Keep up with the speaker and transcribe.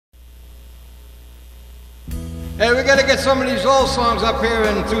Hey, we gotta get some of these old songs up here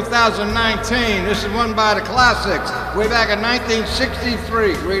in 2019. This is one by the Classics, way back in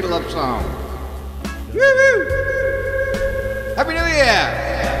 1963. Great love song. Woo-hoo! Happy New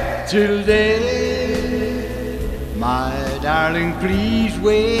Year! Till then, my darling, please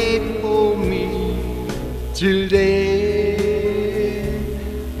wait for me. Till then,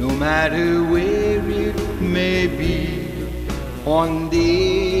 no matter where it may be, one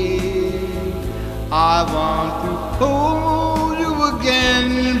day I want to hold you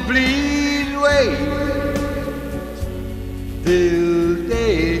again. Please wait till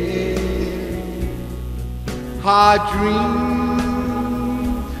then. Our dream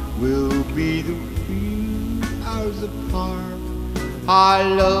will be the few hours apart. Our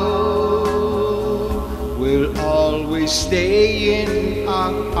love will always stay in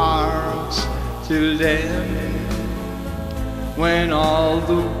our hearts. Till then, when all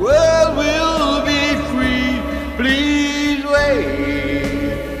the world will be free, please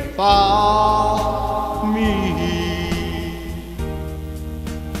wait for me.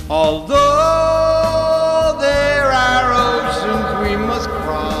 Although there are oceans we must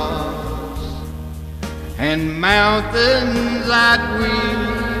cross and mountains that we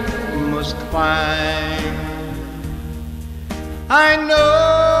must climb, I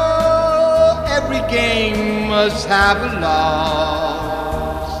know every game must have a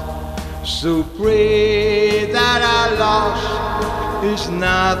loss. So pray that our loss is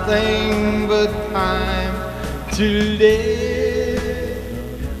nothing but time. Till then,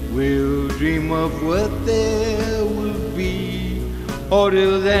 we'll dream of what there will be. Or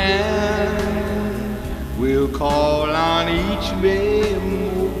till then, we'll call on each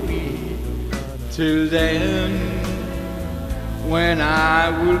memory. Till then, when I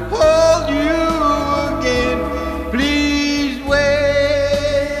will hold you again, please wait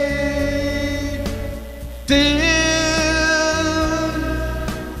till